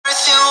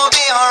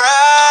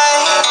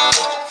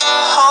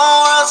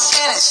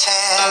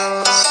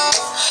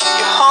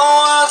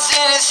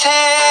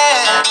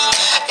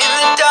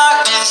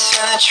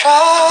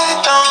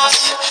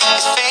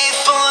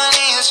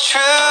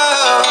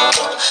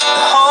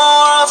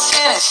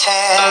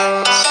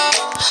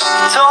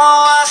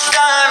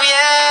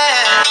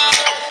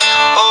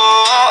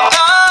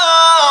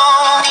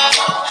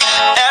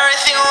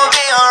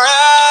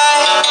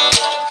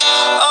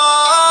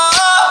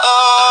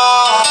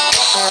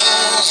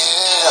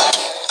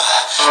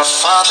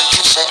Father,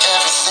 you say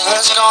everything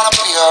is gonna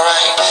be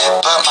alright,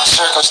 but my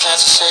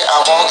circumstances say I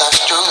won't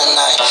last through the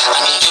night. I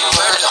need your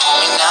word to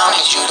hold me now,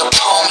 need you to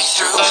pull me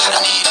through. I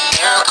need a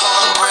miracle,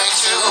 a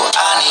breakthrough.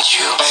 I need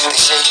you. They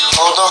say you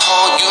hold the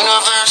whole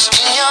universe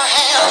in your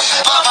hand,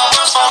 but my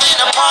world's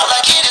falling apart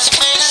like it is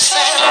made of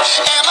sand.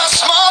 Am I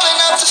small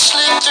enough to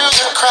slip through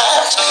the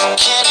cracks?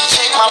 Can you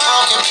take my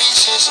broken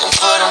pieces and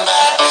put them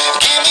back?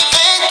 Give me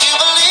faith, you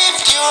believe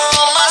you are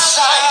on my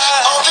side.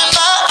 Open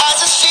my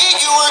eyes to see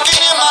you working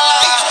in my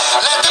life.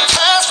 Let the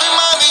past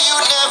remind me you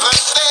never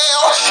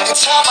fail, and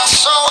tell my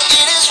soul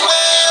it is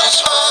well.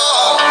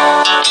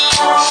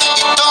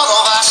 Y todo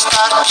va a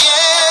estar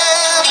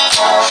bien.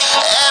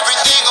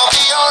 Everything will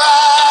be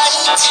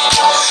alright.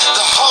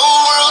 The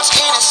whole world's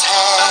in his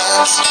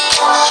hands.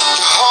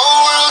 Your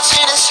whole world's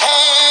in his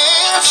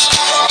hands.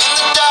 In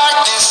the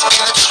darkness,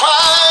 in the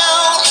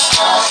trials,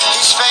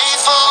 he's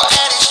faithful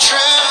and he's true.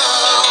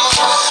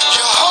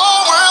 Your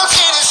whole world's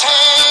in his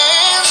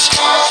hands.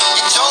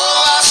 Y todo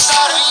va a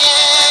estar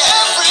bien.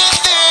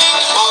 Everything,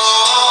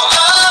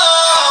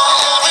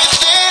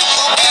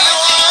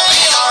 everything will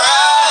be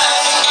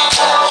alright.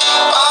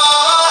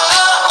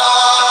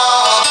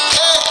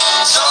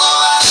 Todo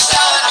va a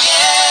estar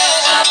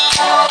bien.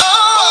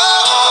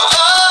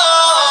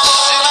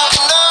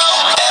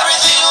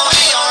 Everything will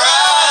be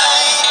alright.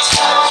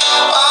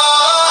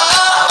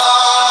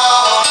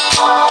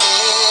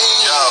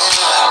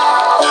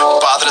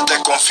 Padre, te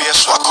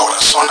confieso a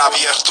corazón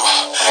abierto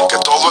que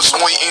todo es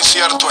muy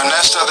incierto en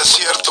este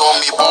desierto.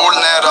 Mi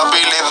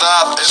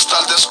vulnerabilidad está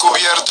al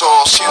descubierto.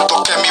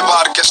 Siento que mi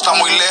barca está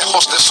muy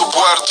lejos de su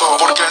puerto.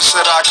 ¿Por qué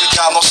será que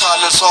ya no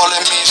sale el sol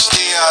en mis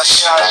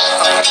días?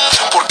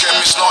 ¿Por qué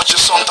mis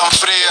noches son tan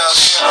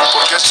frías?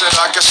 ¿Por qué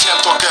será que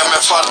siento que me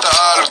falta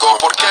algo?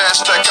 ¿Por qué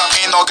este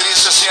camino gris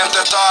se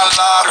siente tan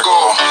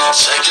largo?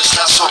 Sé que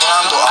estás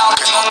sobrando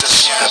aunque no te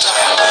sienta.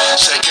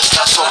 Sé que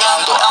estás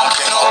sobrando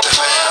aunque no te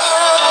vea.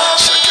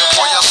 Sé que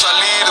voy a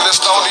salir de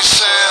esta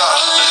odisea.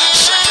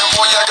 Sé que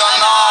voy a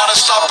ganar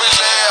esta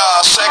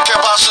pelea. Sé que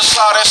va a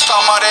cesar esta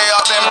marea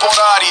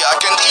temporaria.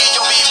 Que en ti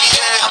yo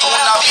viviré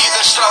una vida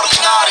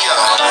extraordinaria.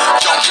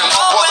 Y aunque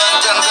no pueda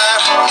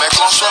entender, me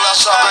consuela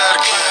saber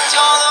que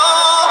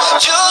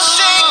yo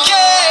sé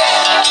que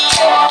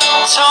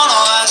todo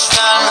va a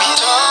estar bien.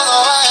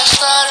 Todo va a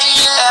estar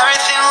bien.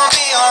 Everything will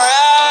be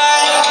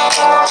alright.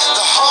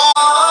 The whole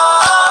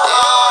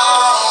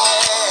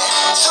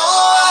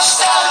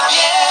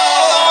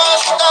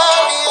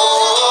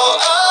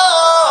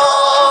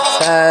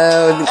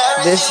So,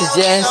 this is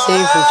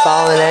Jesse from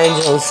Fallen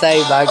Angels,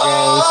 Saved by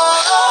Grace.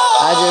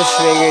 I just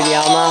figured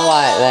y'all might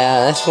like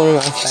that. That's one of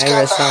my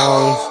favorite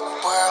songs.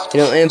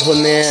 It'll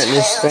implement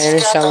the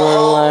Spanish I want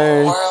to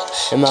learn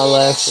and my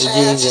love for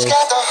Jesus.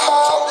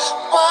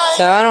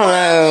 So, I don't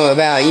know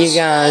about you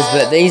guys,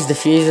 but these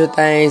diffuser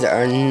things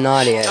are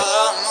not it.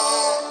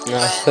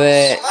 I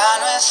put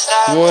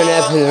one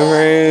up in the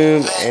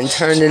room and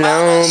turned it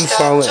on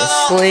before I went to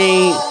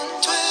sleep.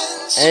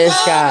 And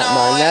it's got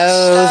my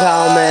nose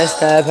all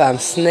messed up. I'm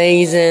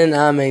sneezing.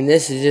 I mean,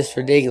 this is just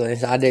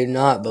ridiculous. I do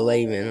not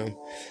believe in them.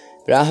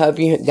 But I hope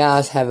you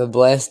guys have a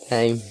blessed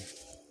day.